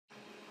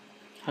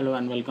Hello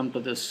and welcome to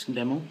this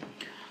demo.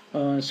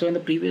 So in the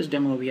previous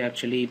demo, we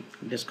actually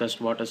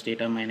discussed what is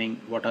data mining,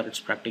 what are its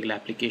practical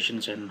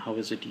applications and how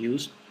is it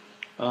used,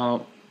 uh,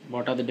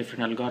 what are the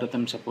different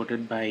algorithms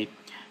supported by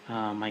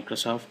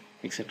Microsoft,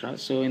 etc.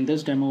 So in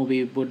this demo,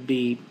 we would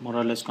be more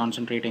or less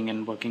concentrating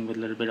and working with a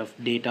little bit of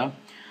data,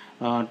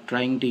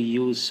 trying to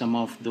use some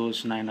of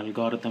those 9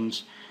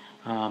 algorithms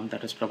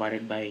that is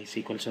provided by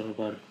SQL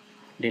Server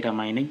data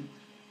mining.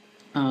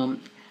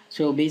 Um,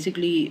 so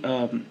basically,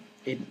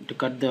 to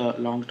cut the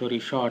long story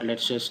short,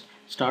 let's just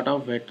start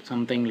off with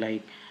something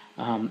like,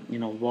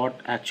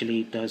 what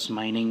actually does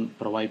mining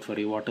provide for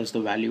you? What is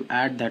the value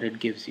add that it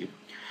gives you?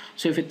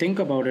 So if you think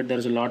about it,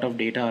 there's a lot of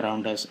data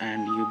around us,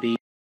 and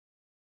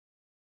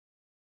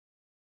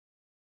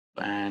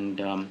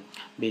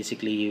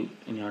basically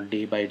in your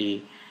day by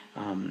day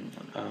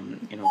work,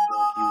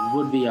 you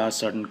would be asked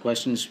certain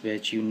questions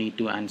which you need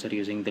to answer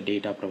using the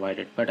data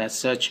provided. But as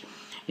such,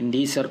 in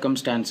these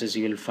circumstances,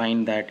 you will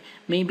find that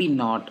maybe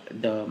not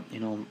the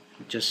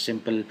just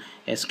simple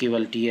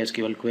SQL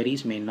TSQL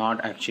queries may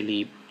not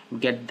actually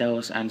get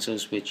those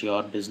answers which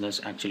your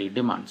business actually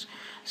demands.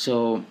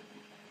 So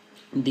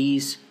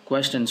these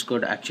questions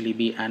could actually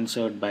be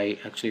answered by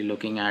actually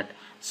looking at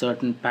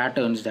certain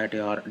patterns that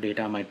your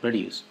data might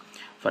produce.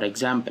 For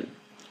example,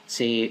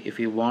 say if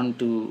you want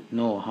to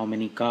know how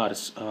many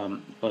cars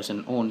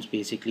person owns,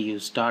 basically you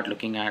start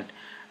looking at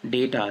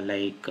data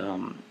like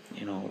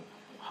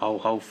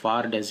how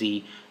far does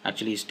he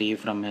actually stay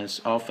from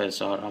his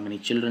office, or how many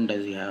children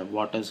does he have,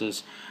 what is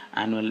his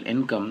annual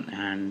income,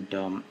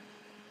 and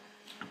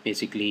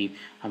basically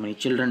how many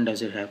children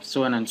does it have,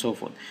 so on and so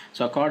forth.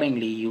 So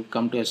accordingly you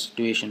come to a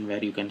situation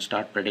where you can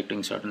start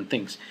predicting certain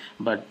things.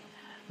 But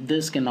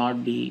this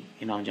cannot be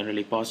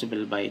generally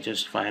possible by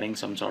just firing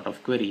some sort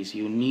of queries.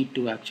 You need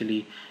to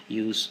actually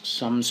use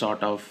some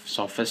sort of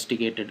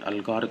sophisticated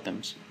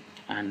algorithms,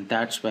 and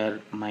that's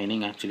where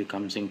mining actually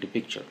comes into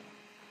picture.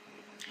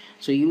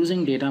 So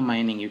using data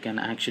mining, you can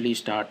actually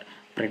start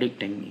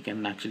predicting. You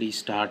can actually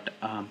start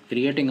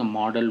creating a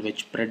model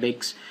which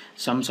predicts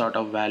some sort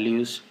of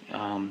values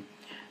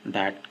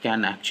that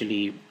can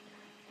actually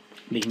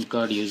be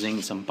incurred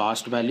using some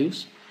past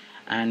values.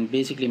 And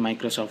basically,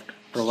 Microsoft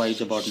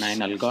provides about 9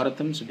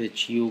 algorithms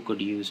which you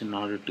could use in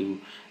order to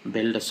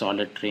build a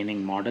solid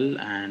training model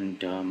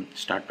and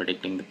start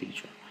predicting the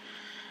future.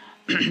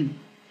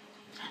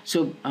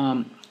 So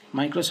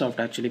Microsoft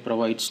actually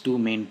provides two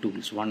main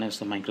tools. One is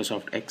the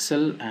Microsoft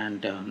Excel,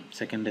 and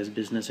second is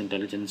Business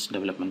Intelligence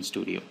Development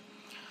Studio.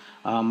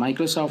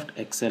 Microsoft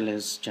Excel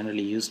is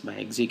generally used by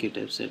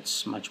executives.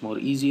 It's much more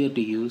easier to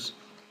use,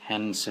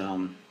 hence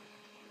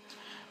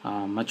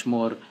much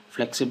more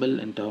flexible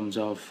in terms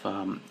of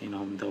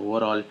the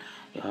overall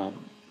uh,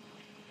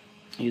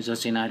 user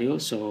scenario.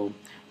 So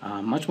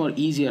much more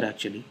easier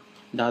actually.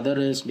 The other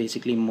is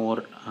basically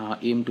more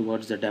aimed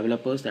towards the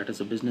developers, that is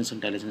the Business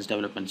Intelligence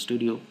Development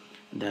Studio.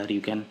 There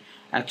you can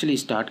actually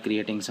start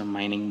creating some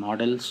mining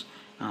models,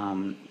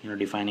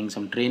 defining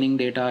some training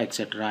data,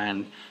 etc.,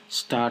 and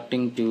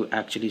starting to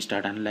actually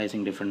start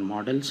analyzing different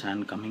models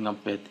and coming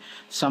up with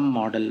some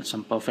model,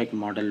 some perfect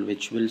model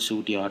which will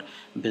suit your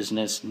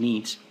business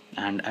needs,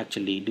 and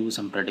actually do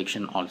some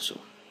prediction also.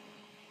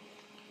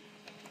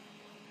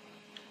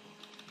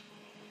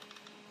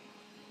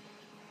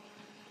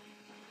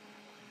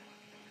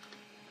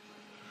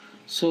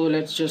 So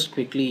let's just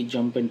quickly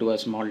jump into a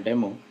small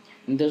demo.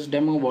 In this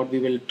demo, what we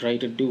will try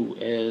to do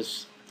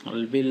is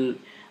we'll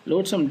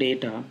load some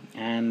data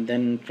and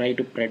then try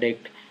to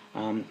predict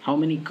how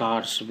many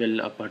cars will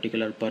a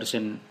particular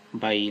person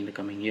buy in the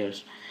coming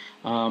years.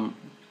 So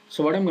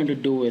what I'm going to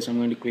do is I'm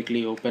going to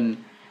quickly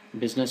open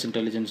Business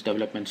Intelligence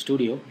Development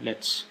Studio.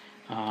 Let's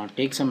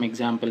take some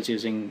examples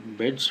using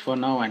bids for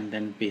now and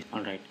then paste.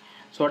 All right.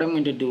 So what I'm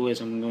going to do is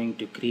I'm going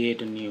to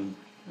create a new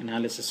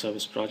analysis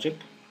service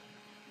project,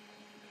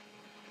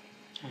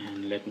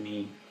 and let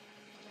me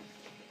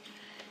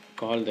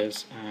call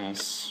this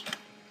as,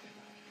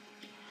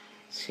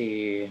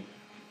 say,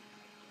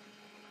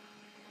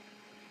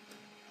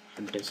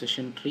 a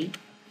decision tree,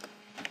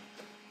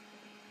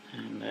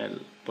 and I'll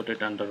put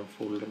it under a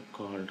folder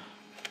called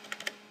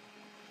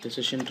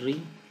decision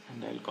tree,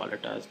 and I'll call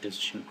it as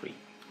decision tree.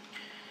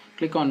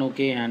 Click on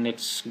OK, and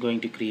it's going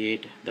to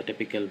create the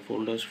typical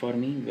folders for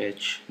me,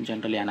 which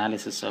generally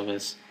analysis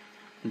service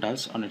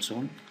does on its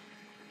own.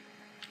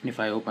 If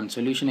I open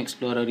Solution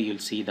Explorer, you'll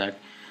see that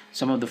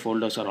some of the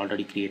folders are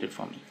already created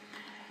for me.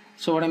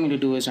 So what I'm going to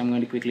do is I'm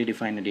going to quickly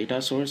define a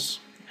data source,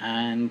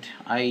 and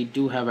I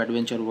do have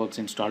AdventureWorks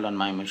installed on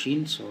my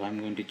machine, so I'm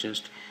going to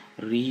just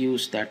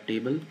reuse that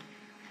table,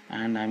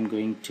 and I'm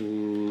going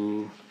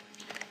to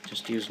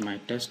just use my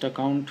test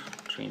account,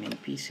 training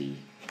PC,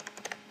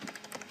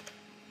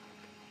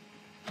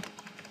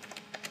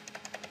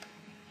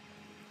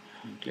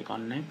 and click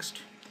on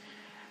next,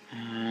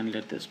 and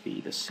let this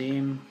be the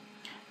same.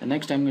 The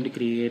next, I'm going to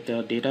create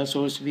a data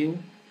source view,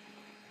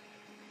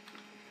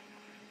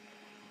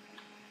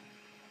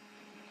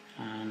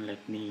 and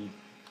let me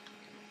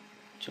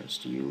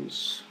just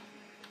use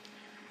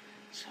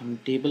some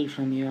table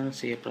from here,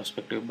 say a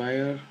prospective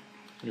buyer,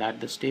 I'll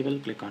add this table,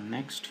 click on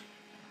next,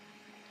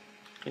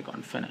 click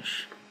on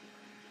finish.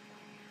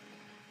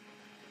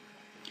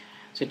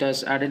 So it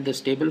has added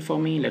this table for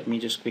me. Let me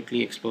just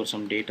quickly explore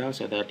some data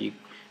so that you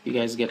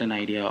guys get an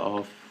idea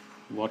of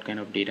what kind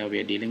of data we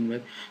are dealing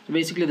with. So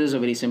basically this is a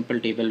very simple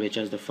table which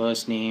has the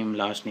first name,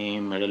 last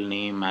name, middle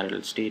name,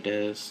 marital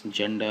status,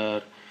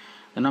 gender,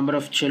 the number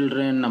of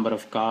children, number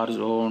of cars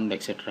owned,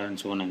 etc., and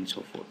so on and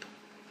so forth.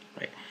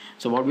 Right.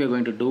 So what we are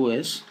going to do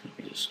is, let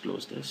me just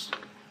close this,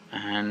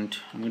 and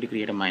I'm going to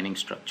create a mining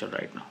structure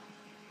right now.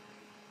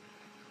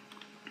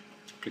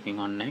 Clicking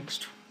on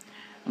next.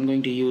 I'm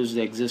going to use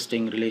the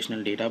existing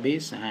relational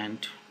database,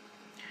 and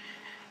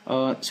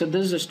so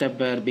this is a step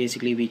where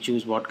basically we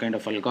choose what kind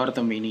of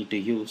algorithm we need to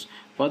use.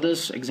 For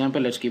this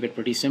example, let's keep it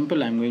pretty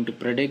simple. I'm going to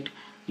predict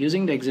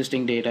using the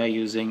existing data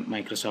using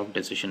Microsoft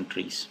decision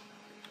trees.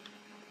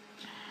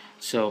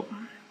 So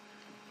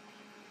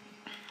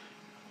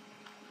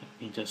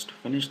let me just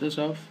finish this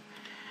off,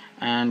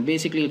 and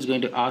basically it's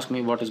going to ask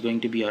me what is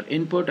going to be our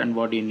input and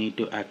what you need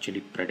to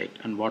actually predict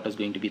and what is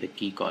going to be the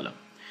key column.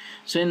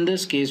 So in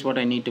this case what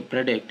I need to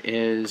predict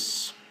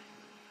is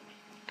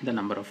the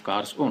number of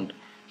cars owned.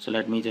 So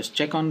let me just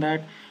check on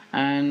that,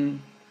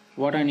 and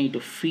what I need to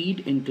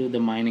feed into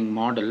the mining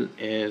model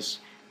is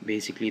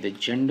basically the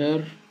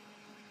gender,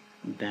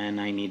 then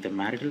I need the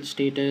marital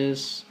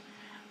status,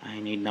 I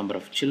need number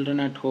of children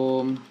at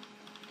home,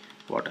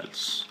 what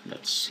else,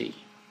 let's see,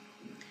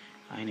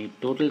 I need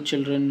total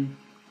children,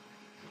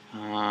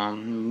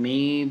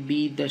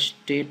 maybe the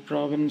state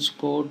province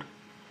code,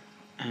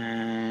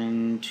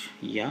 and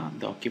yeah,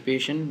 the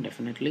occupation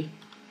definitely.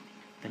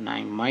 Then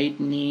I might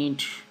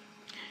need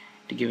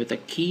to give it a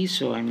key,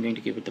 so I'm going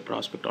to give it the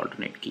prospect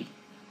alternate key.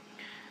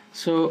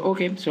 So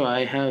okay, so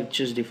I have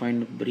just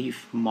defined a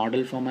brief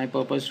model for my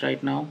purpose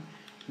right now,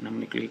 and I'm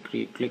going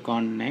to click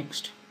on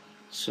next.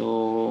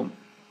 So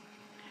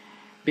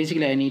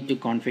basically I need to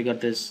configure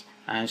this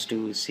as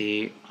to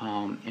say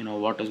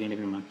what is going to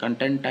be my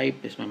content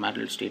type. Is my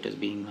marital status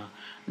being a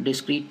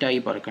discrete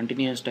type or a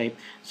continuous type?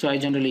 So I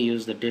generally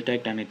use the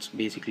detect, and it's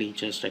basically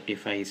just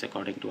rectifies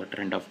according to a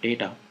trend of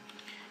data.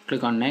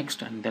 Click on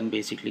next, and then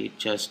basically it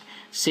just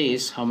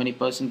says how many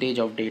percentage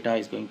of data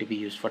is going to be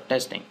used for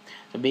testing.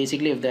 So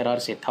basically if there are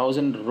say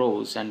 1000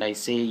 rows and I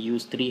say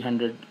use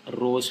 300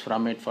 rows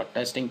from it for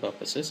testing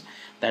purposes,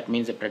 that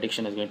means the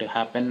prediction is going to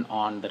happen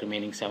on the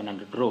remaining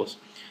 700 rows.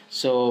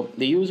 So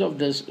the use of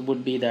this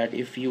would be that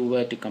if you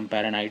were to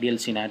compare an ideal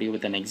scenario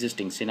with an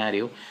existing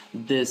scenario,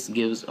 this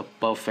gives a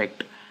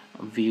perfect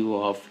view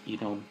of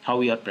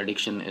how your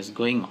prediction is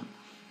going on.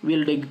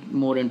 We'll dig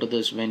more into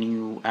this when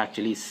you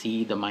actually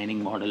see the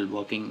mining model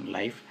working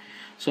live.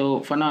 So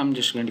for now I'm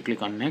just going to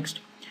click on next,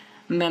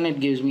 and then it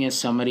gives me a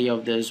summary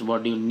of this.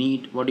 What do you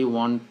need, what do you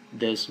want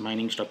this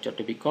mining structure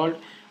to be called?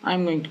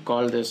 I'm going to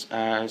call this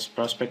as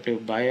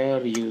prospective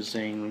buyer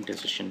using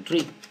decision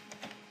tree,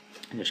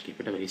 and just keep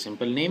it a very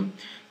simple name.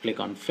 Click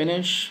on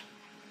finish.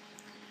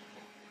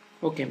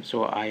 Okay,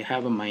 so I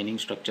have a mining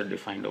structure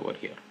defined over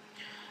here.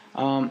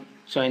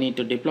 So I need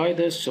to deploy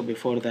this. So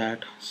before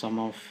that, some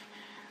of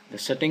the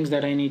settings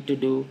that I need to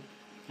do,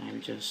 I'll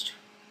just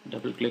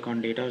double click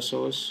on data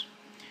source,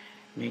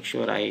 make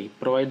sure I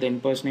provide the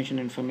impersonation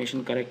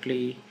information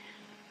correctly.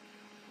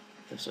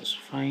 This is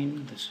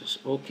fine, this is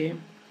okay,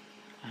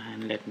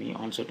 and let me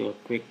also do a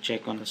quick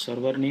check on the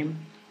server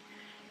name.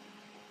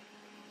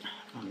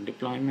 On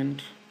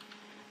deployment,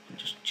 I'll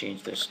just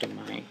change this to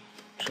my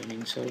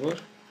training server.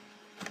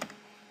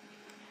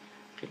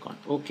 Click on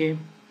OK.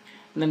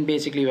 And then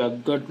basically we are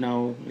good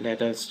now.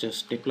 Let us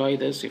just deploy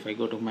this. If I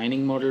go to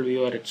mining model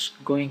viewer, it's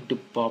going to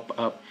pop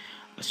up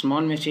a small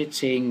message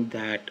saying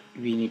that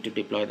we need to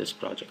deploy this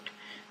project.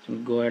 So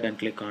go ahead and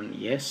click on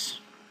yes.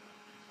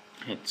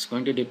 It's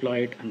going to deploy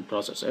it and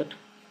process it,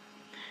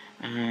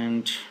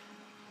 and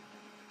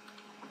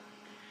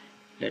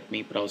let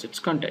me browse its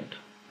content.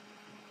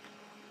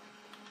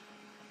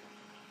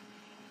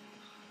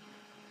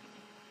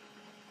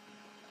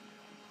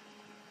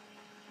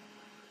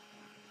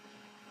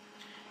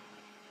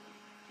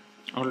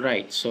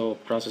 Alright, so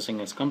processing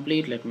is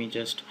complete. Let me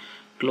just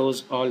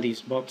close all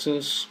these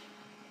boxes,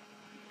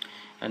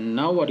 and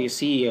now what you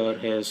see here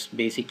is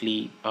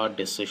basically a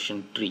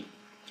decision tree.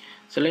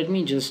 So let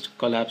me just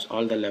collapse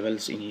all the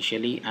levels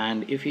initially,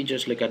 and if you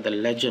just look at the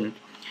legend,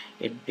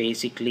 it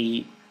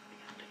basically,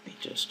 let me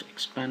just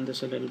expand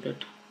this a little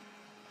bit.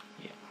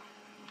 Yeah,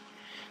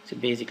 so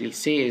it basically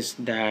says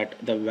that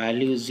the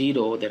value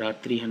 0, there are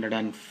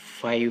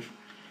 305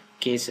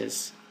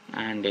 cases,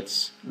 and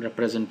it's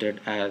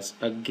represented as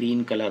a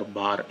green color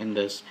bar in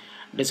this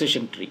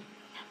decision tree.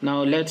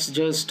 Now let's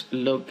just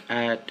look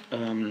at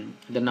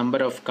the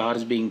number of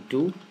cars being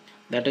 2.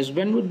 That is,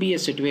 when would be a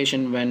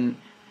situation when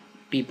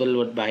people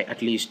would buy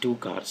at least 2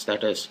 cars?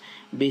 That is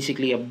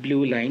basically a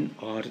blue line,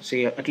 or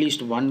say at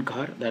least 1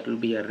 car, that will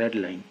be a red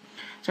line.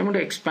 So I'm going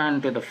to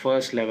expand to the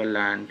first level,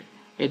 and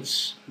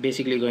it's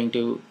basically going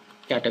to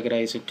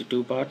categorize it to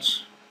 2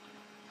 parts.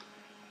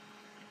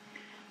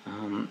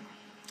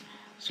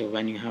 So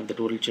when you have the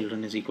total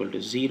children is equal to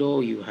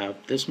 0, you have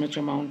this much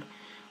amount.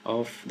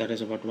 of, that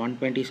is about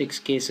 126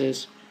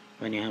 cases.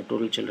 When you have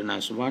total children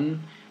as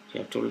 1, you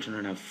have total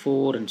children have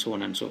 4, and so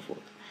on and so forth.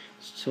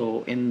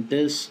 So in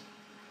this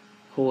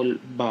whole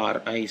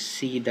bar I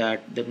see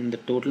that the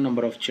total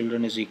number of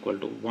children is equal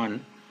to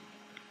 1.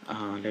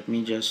 Let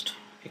me just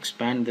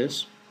expand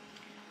this.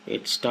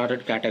 It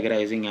started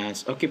categorizing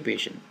as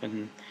occupation,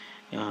 and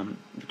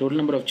the total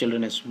number of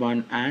children is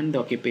 1 and the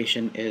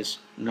occupation is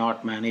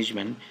not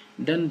management,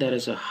 then there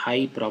is a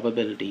high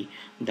probability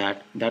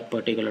that that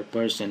particular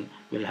person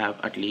will have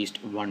at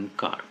least one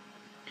car.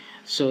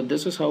 So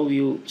this is how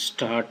you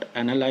start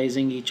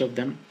analyzing each of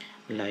them.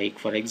 Like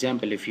for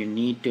example, if you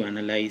need to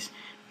analyze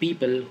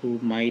people who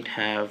might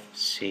have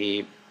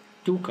say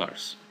 2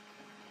 cars,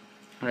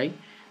 right?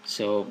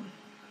 So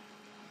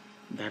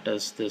that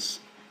is this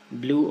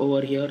blue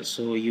over here.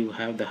 So you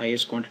have the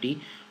highest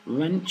quantity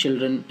when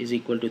children is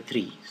equal to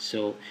 3.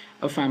 So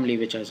a family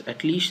which has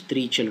at least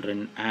 3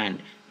 children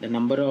and the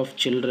number of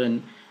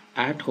children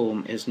at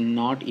home is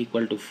not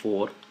equal to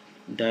 4,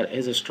 there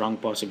is a strong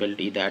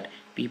possibility that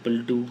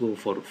people do go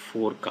for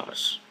 4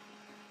 cars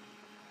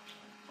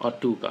or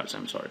 2 cars,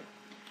 I'm sorry.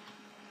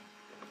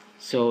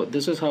 So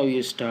this is how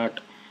you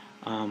start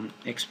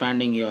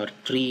expanding your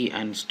tree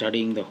and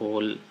studying the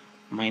whole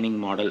mining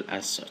model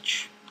as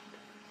such.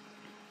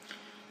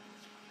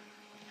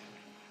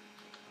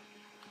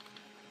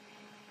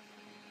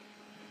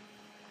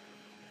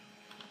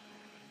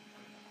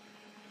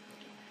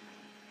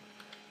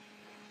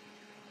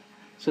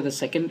 So the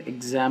second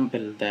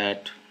example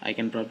that I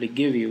can probably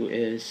give you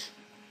is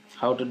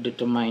how to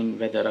determine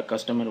whether a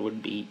customer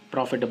would be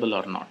profitable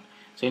or not.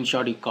 So in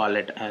short, you call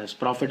it as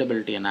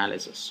profitability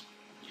analysis.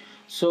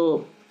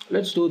 So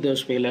let's do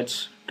this way.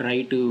 Let's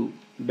try to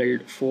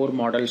build 4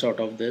 models out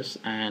of this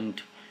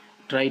and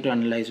try to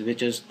analyze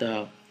which is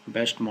the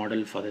best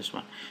model for this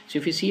one. So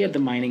if you see at the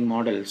mining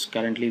models,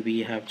 currently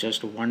we have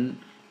just one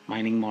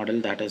mining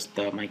model, that is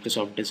the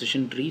Microsoft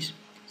decision trees.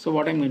 So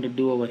what I'm going to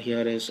do over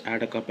here is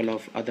add a couple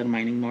of other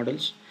mining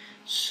models.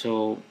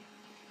 So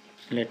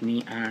let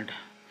me add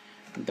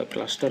the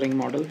clustering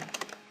model,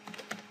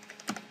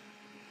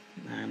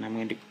 and I'm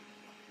going to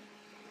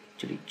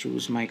actually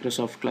choose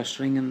Microsoft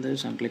clustering in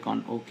this and click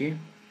on OK.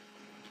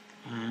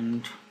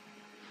 And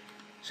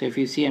so if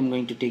you see, I'm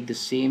going to take the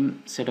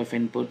same set of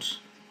inputs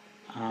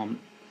and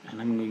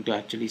I'm going to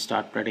actually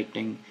start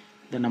predicting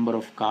the number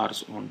of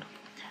cars owned.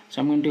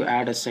 So I'm going to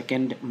add a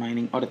second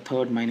mining or a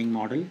third mining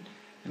model,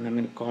 and I'm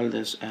going to call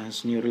this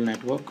as neural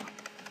network.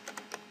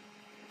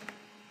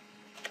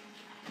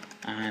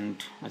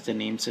 And as the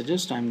name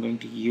suggests, I'm going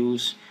to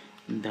use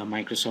the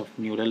Microsoft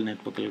neural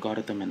network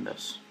algorithm in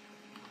this.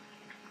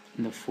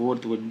 And the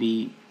fourth would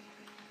be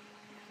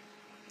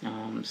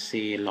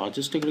say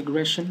logistic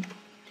regression,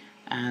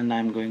 and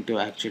I'm going to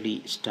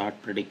actually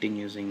start predicting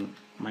using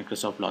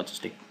Microsoft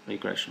logistic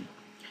regression.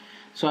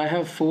 So I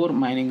have 4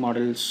 mining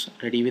models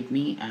ready with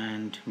me,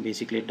 and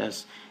basically it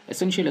does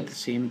essentially the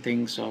same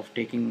things of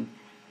taking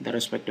the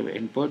respective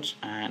inputs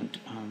and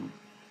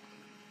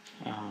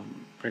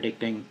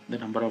predicting the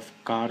number of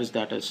cars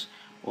that is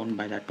owned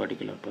by that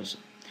particular person.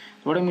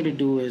 So what I'm going to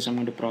do is I'm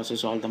going to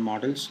process all the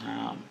models,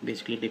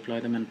 basically deploy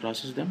them and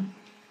process them.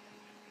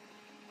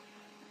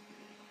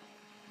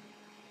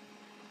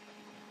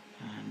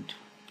 And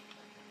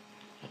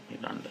let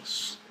me run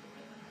this.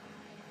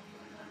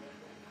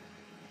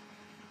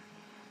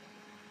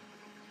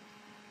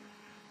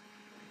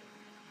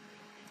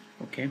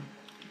 Okay,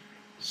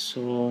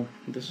 so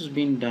this has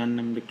been done.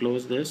 I'm going to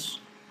close this.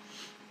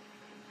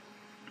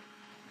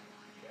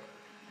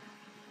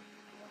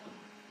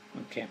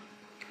 Okay,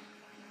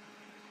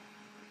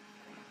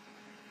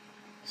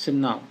 so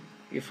now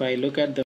if I look at the